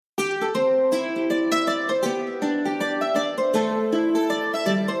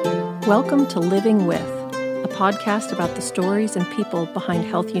Welcome to Living With, a podcast about the stories and people behind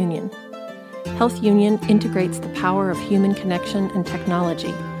Health Union. Health Union integrates the power of human connection and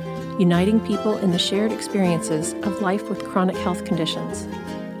technology, uniting people in the shared experiences of life with chronic health conditions.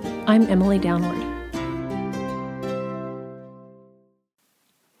 I'm Emily Downward.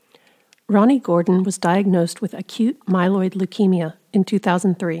 Ronnie Gordon was diagnosed with acute myeloid leukemia in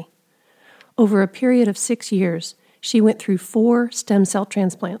 2003. Over a period of 6 years, she went through 4 stem cell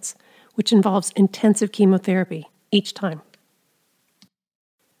transplants, which involves intensive chemotherapy each time.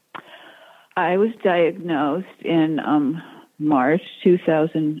 I was diagnosed in March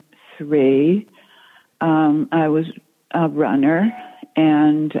 2003. I was a runner,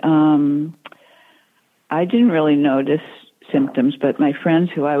 and I didn't really notice symptoms, but my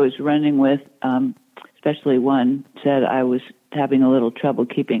friends who I was running with, especially one, said I was having a little trouble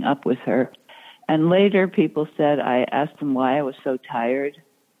keeping up with her. And later people said I asked them why I was so tired,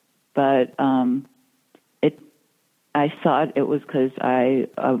 but I thought it was because I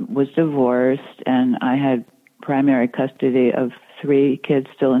was divorced and I had primary custody of 3 kids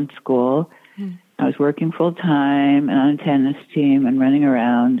still in school. I was working full time and on a tennis team and running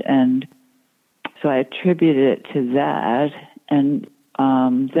around, and so I attributed it to that. And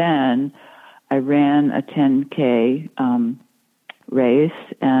then I ran a 10K race,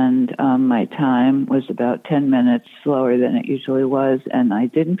 and my time was about 10 minutes slower than it usually was, and I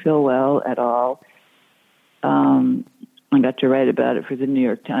didn't feel well at all. I got to write about it for the New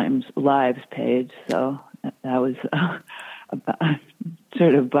York Times Lives page, so that was a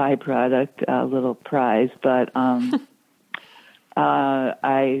sort of byproduct, a little prize. But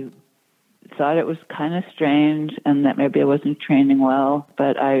I thought it was kind of strange and that maybe I wasn't training well,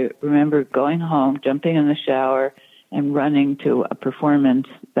 but I remember going home, jumping in the shower, and running to a performance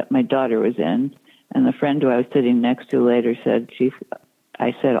that my daughter was in. And the friend who I was sitting next to later said,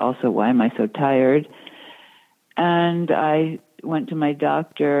 I said also, why am I so tired? And I went to my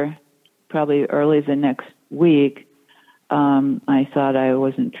doctor probably early the next week. I thought I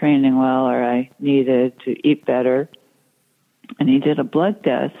wasn't training well or I needed to eat better. And he did a blood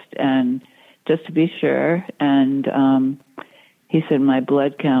test, and just to be sure. And he said my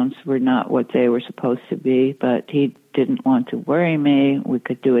blood counts were not what they were supposed to be, but he didn't want to worry me. We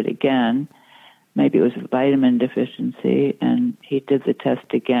could do it again. Maybe it was a vitamin deficiency, and he did the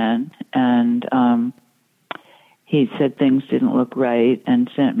test again. And he said things didn't look right and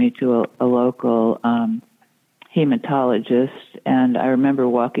sent me to a local hematologist. And I remember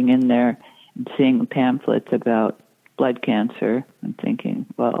walking in there and seeing pamphlets about blood cancer and thinking,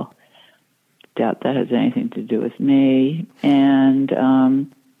 well, doubt that has anything to do with me. And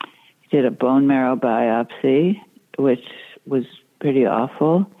he did a bone marrow biopsy, which was pretty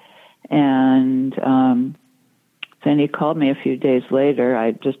awful. And then he called me a few days later.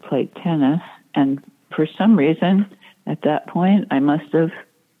 I just played tennis, and for some reason, at that point, I must have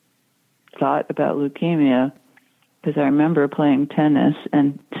thought about leukemia, because I remember playing tennis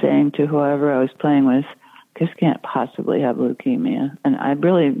and saying to whoever I was playing with, this can't possibly have leukemia. And I'm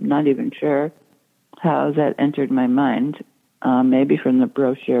really not even sure how that entered my mind, maybe from the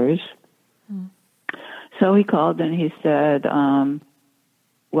brochures. So he called and he said,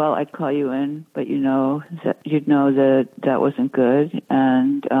 well, I'd call you in, but you'd know that wasn't good.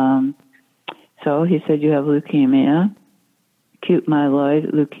 And so he said, you have leukemia, acute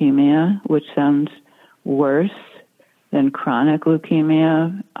myeloid leukemia, which sounds worse than chronic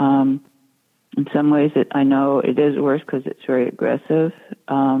leukemia. In some ways, I know it is worse because it's very aggressive.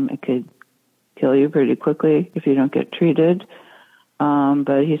 It could kill you pretty quickly if you don't get treated.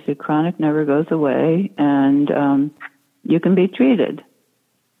 But he said chronic never goes away, and you can be treated.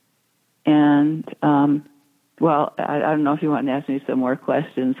 And well, I don't know if you want to ask me some more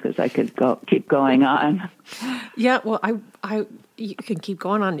questions, because I could keep going on. Yeah, well, you can keep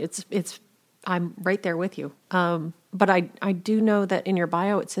going on. I'm right there with you. But I do know that in your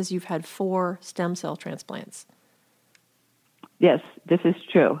bio it says you've had 4 stem cell transplants. Yes, this is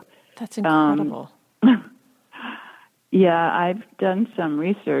true. That's incredible. Yeah, I've done some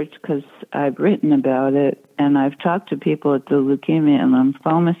research because I've written about it, and I've talked to people at the Leukemia and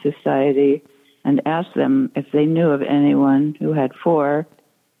Lymphoma Society and asked them if they knew of anyone who had 4,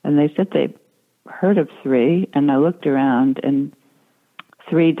 and they said they heard of 3, and I looked around, and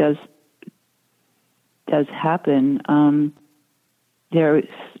 3 does happen. There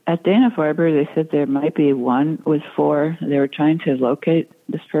at Dana-Farber, they said there might be one with 4. They were trying to locate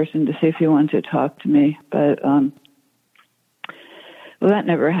this person to see if he wanted to talk to me, but well, that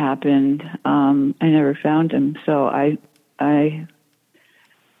never happened. I never found him, so I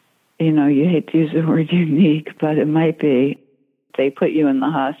you hate to use the word unique, but it might be. they put you in the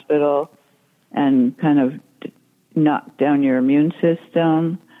hospital and kind of knock down your immune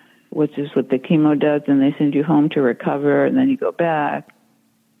system, which is what the chemo does, and they send you home to recover, and then you go back,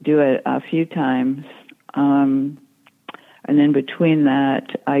 do it a few times. And then between that,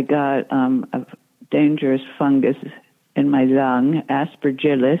 I got a dangerous fungus in my lung,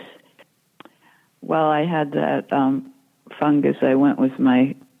 Aspergillus. While I had that fungus, I went with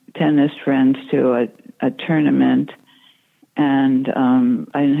my tennis friends to a tournament, and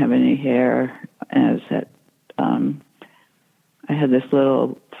I didn't have any hair. I had this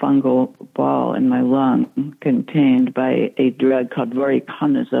little fungal ball in my lung contained by a drug called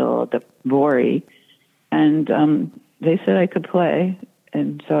voriconazole, the Vori, and they said I could play,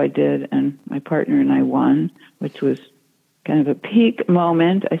 and so I did, and my partner and I won, which was kind of a peak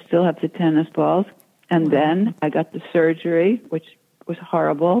moment. I still have the tennis balls, and then I got the surgery, which was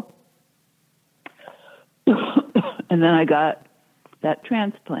horrible, and then I got that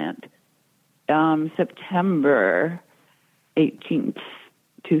transplant. September 18th,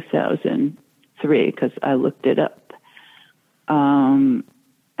 2003, because I looked it up. And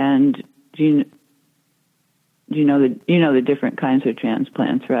do you know the different kinds of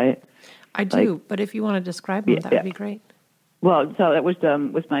transplants, right? I do, but if you want to describe them, that would be great. Well, so that was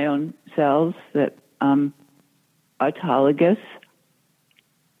with my own cells, that autologous.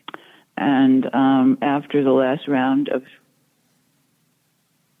 And after the last round of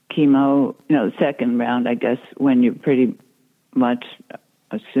chemo, the second round, I guess, when you pretty much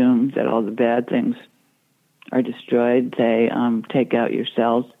assume that all the bad things are destroyed, they take out your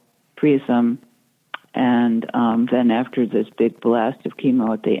cells, freeze them, and then after this big blast of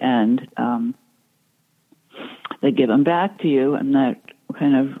chemo at the end, they give them back to you, and that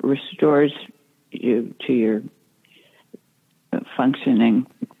kind of restores you to your functioning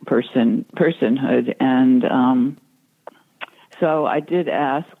personhood. And so I did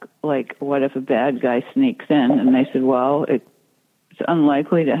ask, what if a bad guy sneaks in? And they said, well, it's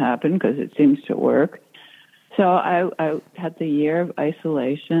unlikely to happen because it seems to work. So I had the year of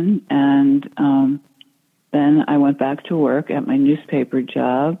isolation, and then I went back to work at my newspaper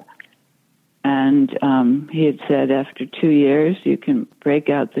job. And he had said after 2 years, you can break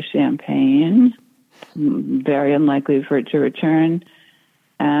out the champagne. Very unlikely for it to return.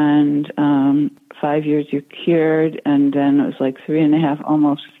 And 5 years you're cured, and then it was 3.5,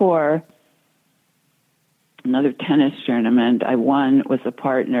 almost 4. Another tennis tournament. I won with a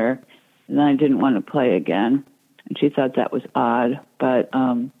partner, and then I didn't want to play again. And she thought that was odd, but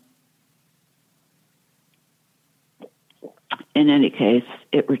in any case,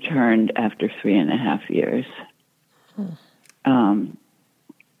 it returned after 3.5 years.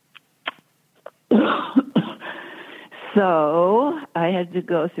 So I had to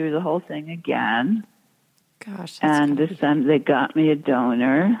go through the whole thing again. Gosh, and this time they got me a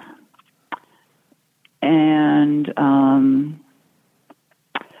donor. And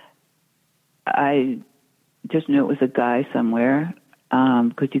I just knew it was a guy somewhere,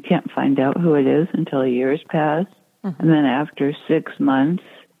 because you can't find out who it is until a year has passed. Mm-hmm. And then after 6 months,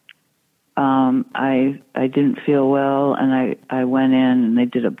 I didn't feel well, and I went in and they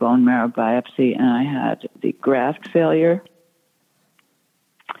did a bone marrow biopsy, and I had the graft failure.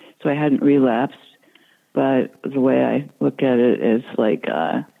 So I hadn't relapsed, but the way I look at it is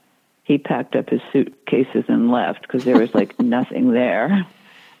he packed up his suitcases and left because there was nothing there,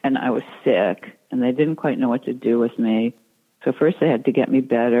 and I was sick, and they didn't quite know what to do with me. So first they had to get me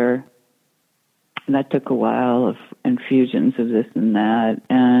better, and that took a while of infusions of this and that,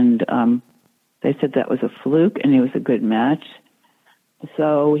 and they said that was a fluke, and he was a good match.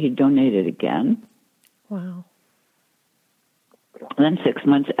 So he donated again. Wow. And then 6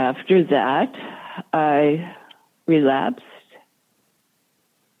 months after that, I relapsed.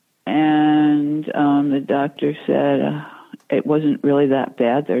 And the doctor said it wasn't really that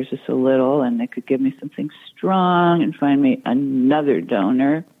bad. There's just a little, and they could give me something strong and find me another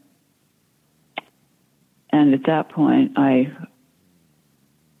donor. And at that point,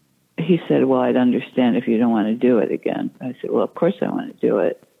 he said, well, I'd understand if you don't want to do it again. I said, well, of course I want to do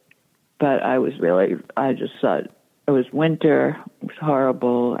it. But I just thought it was winter. It was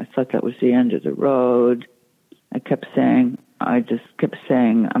horrible. I thought that was the end of the road. I just kept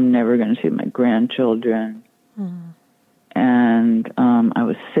saying, I'm never going to see my grandchildren. Mm. And I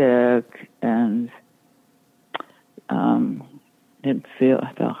was sick, and I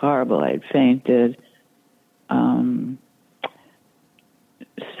felt horrible. I had fainted.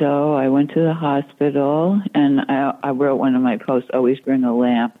 So I went to the hospital, and I wrote one of my posts, always bring a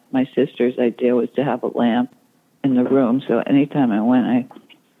lamp. My sister's idea was to have a lamp in the room, so anytime I went, I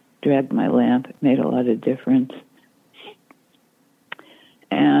dragged my lamp. It made a lot of difference.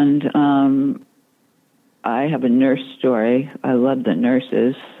 And I have a nurse story. I love the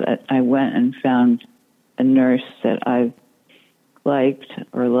nurses. I went and found a nurse that I liked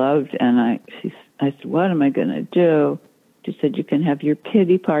or loved, and I said, what am I going to do? She said, you can have your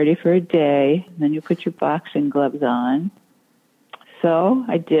pity party for a day, and then you put your boxing gloves on. So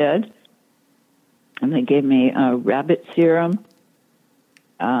I did, and they gave me a rabbit serum.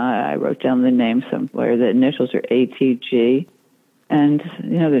 I wrote down the name somewhere. The initials are ATG. And,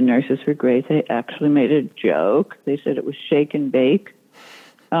 the nurses were great. They actually made a joke. They said it was shake and bake,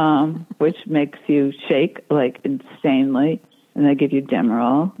 which makes you shake, like, insanely. And they give you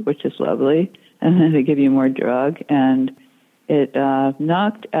Demerol, which is lovely. And then they give you more drug. And it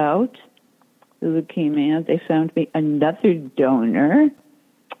knocked out the leukemia. They found me another donor,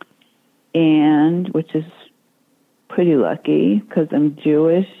 and which is pretty lucky because I'm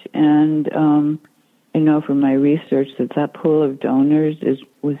Jewish, and I know from my research that pool of donors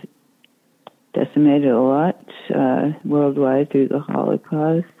was decimated a lot worldwide through the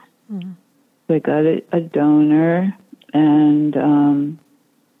Holocaust. Mm-hmm. So I got a donor, and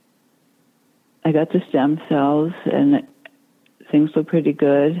I got the stem cells, and things look pretty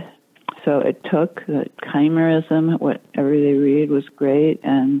good. So it took the chimerism, whatever they read was great,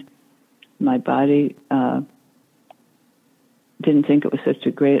 and my body didn't think it was such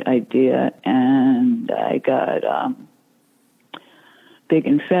a great idea, and I got big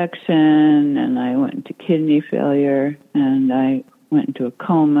infection, and I went into kidney failure, and I went into a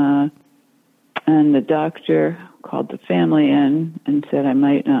coma, and the doctor called the family in and said I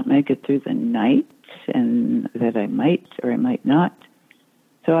might not make it through the night, and that I might or I might not.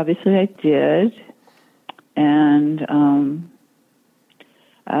 So obviously I did, and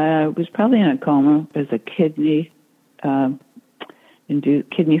I was probably in a coma as a kidney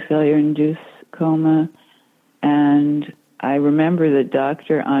failure-induced coma, and I remember the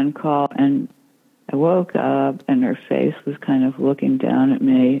doctor on call, and I woke up, and her face was kind of looking down at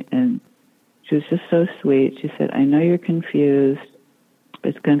me, and she was just so sweet. She said, I know you're confused, but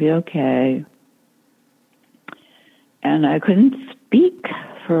it's going to be okay. And I couldn't speak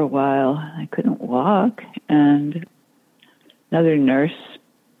for a while. I couldn't walk, and another nurse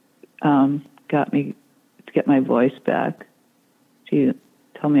got me to get my voice back. She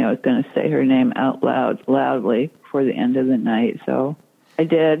told me I was going to say her name out loudly before the end of the night, so I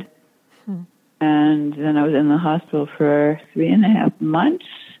did. And then I was in the hospital for 3.5 months,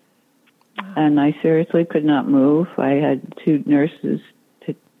 and I seriously could not move. I had 2 nurses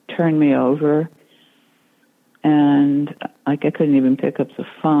to turn me over, and I couldn't even pick up the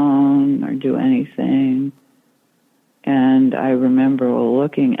phone or do anything. And I remember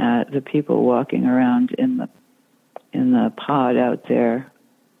looking at the people walking around in the pod out there,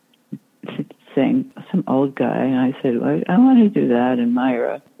 saying, some old guy, and I said, well, I want to do that. And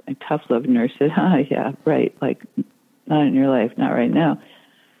Myra, a tough love nurse, said, yeah, right, like, not in your life, not right now.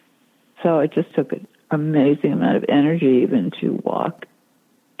 So it just took an amazing amount of energy even to walk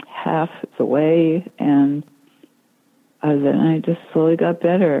half the way, and then I just slowly got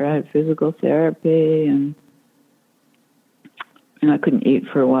better. I had physical therapy, and I couldn't eat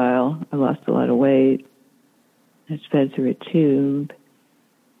for a while. I lost a lot of weight. I was fed through a tube.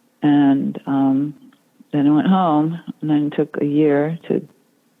 And then I went home, and then it took a year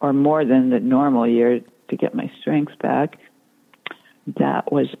or more than the normal year to get my strength back.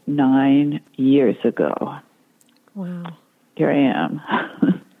 That was 9 years ago. Wow. Here I am.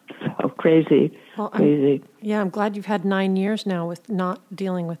 So crazy, crazy. I'm glad you've had 9 years now with not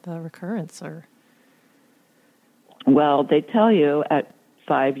dealing with a recurrence. Well, they tell you at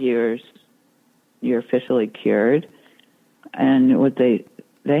 5 years you're officially cured. And what they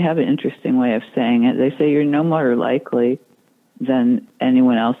have an interesting way of saying it. They say you're no more likely than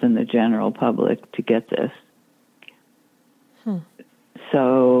anyone else in the general public to get this.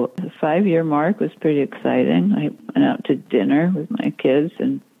 So the 5-year mark was pretty exciting. I went out to dinner with my kids,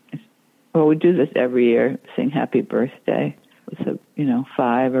 and we do this every year, sing happy birthday with a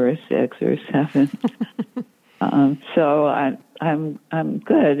 5 or a 6 or a 7. So I'm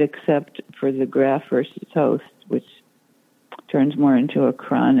good, except for the graft versus host, which turns more into a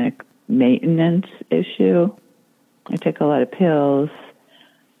chronic maintenance issue. I take a lot of pills,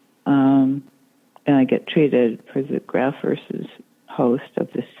 and I get treated for the graft versus host of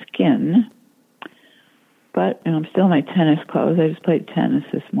the skin. But I'm still in my tennis clothes. I just played tennis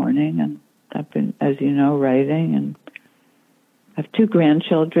this morning, and I've been, as you know, writing, and I have 2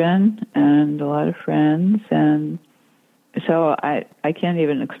 grandchildren and a lot of friends, and so I can't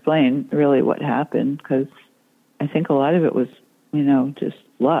even explain really what happened, because I think a lot of it was, just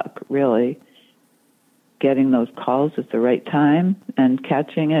luck, really. getting those calls at the right time and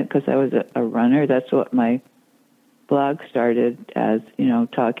catching it, because I was a runner. That's what my blog started as,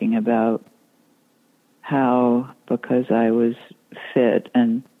 talking about how, because I was fit,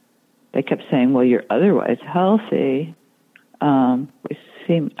 and they kept saying, well, you're otherwise healthy, which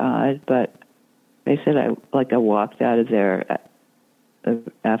seemed odd, but they said I walked out of there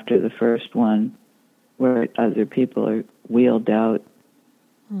after the first one, where other people are wheeled out.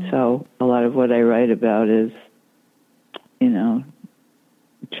 So a lot of what I write about is,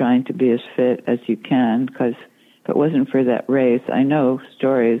 trying to be as fit as you can, because if it wasn't for that race, I know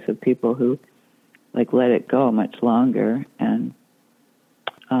stories of people who let it go much longer. And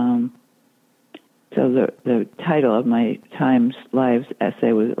so the title of my Times Lives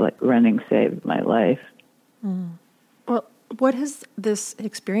essay was Running Saved My Life. Well, what has this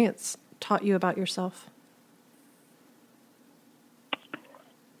experience taught you about yourself?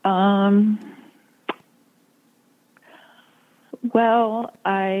 Well,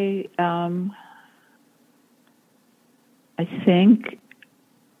 I think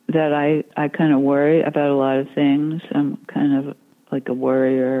that I kind of worry about a lot of things. I'm kind of like a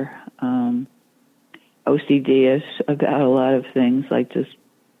worrier, OCD-ish about a lot of things, like just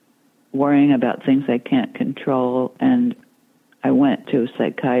worrying about things I can't control. And I went to a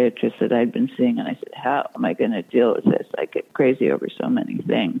psychiatrist that I'd been seeing, and I said, how am I going to deal with this? I get crazy over so many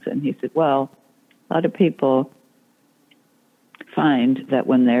things. And he said, well, a lot of people find that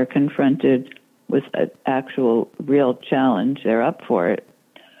when they're confronted with an actual real challenge, they're up for it.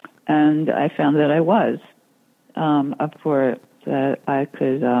 And I found that I was up for it, that I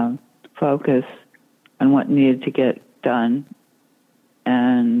could focus on what needed to get done.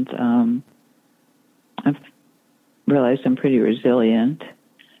 And I've realized I'm pretty resilient.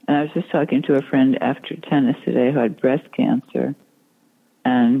 And I was just talking to a friend after tennis today who had breast cancer.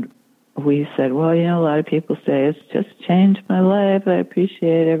 And we said, well, a lot of people say it's just changed my life. I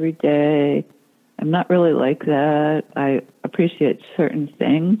appreciate every day. I'm not really like that. I appreciate certain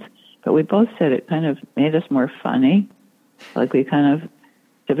things. But we both said it kind of made us more funny. Like we kind of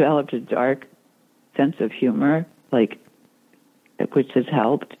developed a dark sense of humor, which has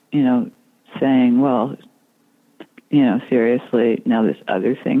helped, saying, well, seriously, now this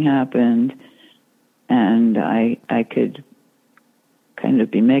other thing happened, and I could kind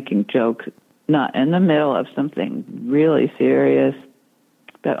of be making jokes, not in the middle of something really serious,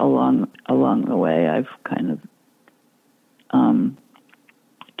 but along the way, I've kind of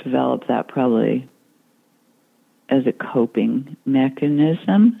developed that probably as a coping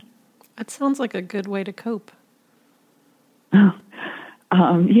mechanism. That sounds like a good way to cope.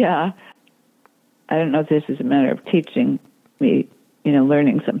 Yeah. I don't know if this is a matter of teaching me,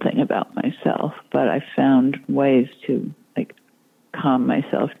 learning something about myself, but I found ways to calm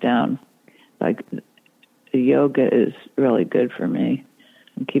myself down. The yoga is really good for me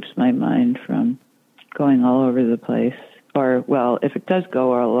and keeps my mind from going all over the place. Or, well, if it does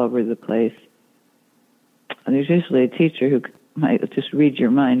go all over the place, there's usually a teacher who might just read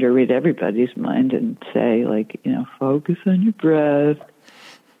your mind or read everybody's mind and say, focus on your breath.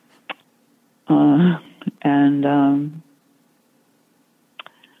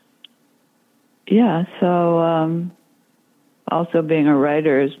 So also being a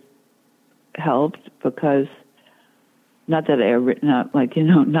writer has helped, because not that not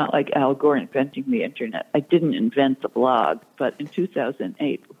like Al Gore inventing the internet. I didn't invent the blog, but in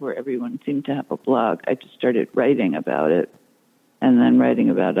 2008, before everyone seemed to have a blog, I just started writing about it and then writing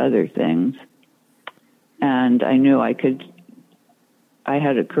about other things. And I knew I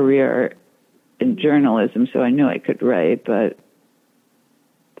had a career in journalism, so I knew I could write, but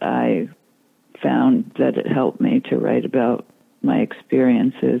I found that it helped me to write about my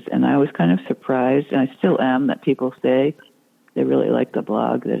experiences. And I was kind of surprised, and I still am, that people say they really like the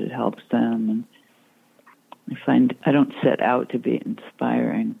blog, that it helps them. And I find I don't set out to be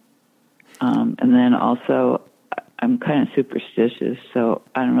inspiring. And then also, I'm kind of superstitious, so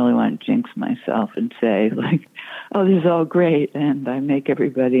I don't really want to jinx myself and say, oh, this is all great, and I make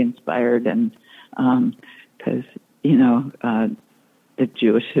everybody inspired. And because, the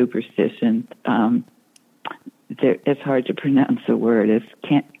Jewish superstition, it's hard to pronounce the word. It's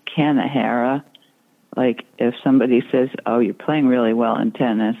Kanahara. If somebody says, oh, you're playing really well in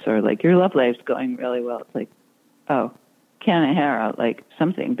tennis, or your love life's going really well, it's oh, Kanahara,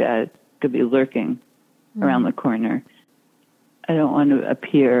 something bad could be lurking around the corner. I don't want to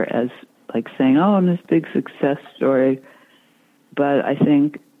appear as saying, oh, I'm this big success story. But I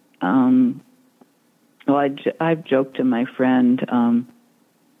think, I've joked to my friend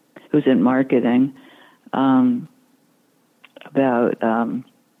who's in marketing about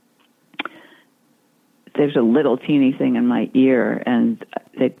there's a little teeny thing in my ear, and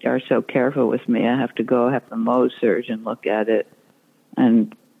they are so careful with me. I have to go have the Mohs surgeon look at it.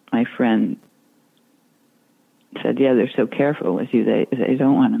 And my friend said, yeah, they're so careful with you. They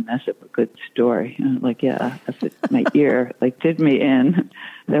don't want to mess up a good story. And I'm like, yeah, if my ear did me in,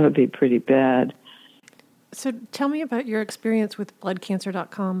 that would be pretty bad. So tell me about your experience with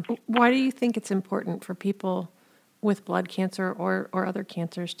bloodcancer.com. Why do you think it's important for people with blood cancer or other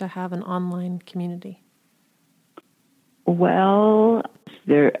cancers to have an online community? Well,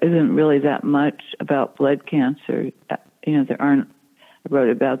 there isn't really that much about blood cancer. There aren't, I wrote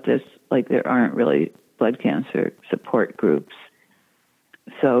about this, there aren't really blood cancer support groups.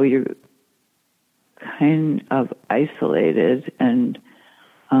 So you're kind of isolated, and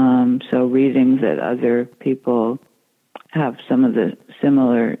so reading that other people have some of the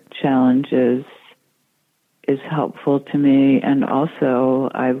similar challenges is helpful to me. And also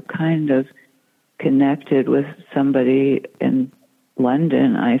I've kind of connected with somebody in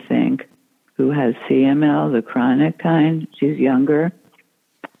London, I think, who has CML, the chronic kind. She's younger.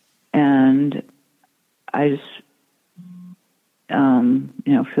 And I just,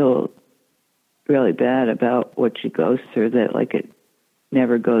 feel really bad about what she goes through, that it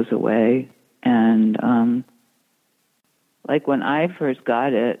never goes away. And when I first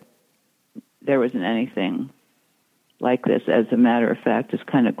got it, there wasn't anything like this. As a matter of fact, it's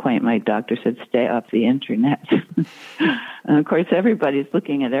kind of quaint. My doctor said, stay off the internet. And of course, everybody's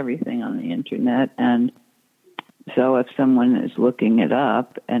looking at everything on the internet. And so if someone is looking it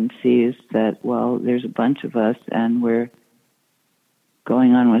up and sees that, well, there's a bunch of us and we're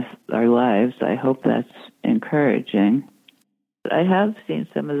going on with our lives, I hope that's encouraging. I have seen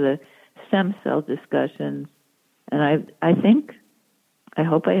some of the stem cell discussions, and I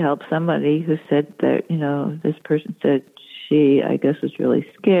hope I helped somebody who said that, this person said she, I guess, was really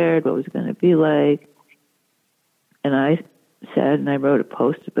scared what it was going to be like. And I said, and I wrote a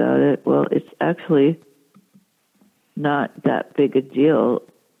post about it, well, it's actually not that big a deal.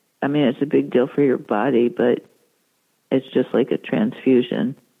 I mean, it's a big deal for your body, but it's just like a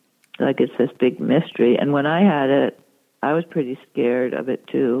transfusion. It's this big mystery. And when I had it, I was pretty scared of it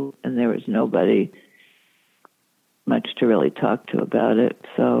too, and there was nobody much to really talk to about it.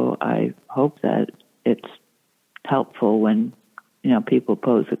 So I hope that it's helpful when, people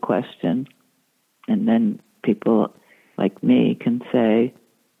pose a question, and then people like me can say,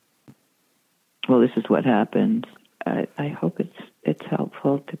 well, this is what happened. I hope it's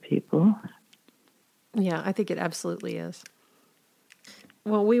helpful to people. Yeah, I think it absolutely is.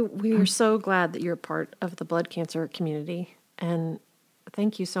 Well, we are so glad that you're part of the blood cancer community, and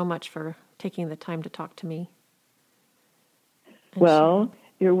thank you so much for taking the time to talk to me. Well,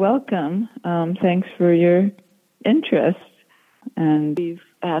 you're welcome. Thanks for your interest, and you've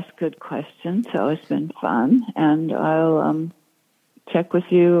asked good questions, so it's been fun, and I'll check with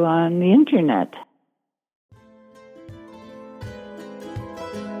you on the internet.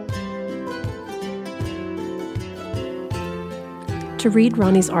 To read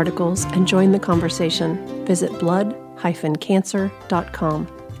Ronnie's articles and join the conversation, visit blood-cancer.com.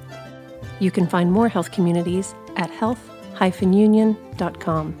 You can find more health communities at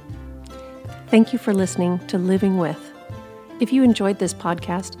health-union.com. Thank you for listening to Living With. If you enjoyed this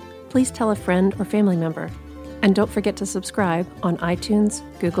podcast, please tell a friend or family member. And don't forget to subscribe on iTunes,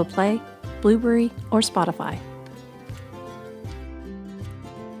 Google Play, Blueberry, or Spotify.